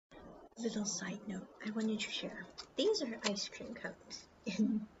Little side note, I wanted to share. These are ice cream cones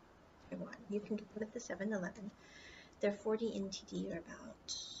in Taiwan. You can get them at the 7-Eleven. They're 40 NTD or about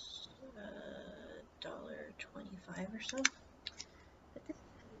 $1.25 or so. But this is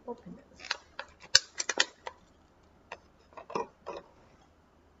how you open those.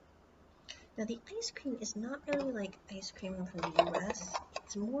 Now the ice cream is not really like ice cream from the US.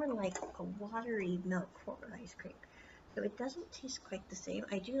 It's more like a watery milk forward ice cream. So it doesn't taste quite the same.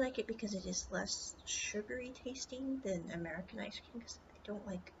 I do like it because it is less sugary tasting than American ice cream because I don't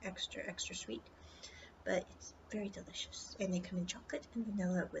like extra sweet. But it's very delicious. And they come in chocolate and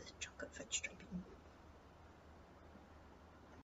vanilla with chocolate fudge striping.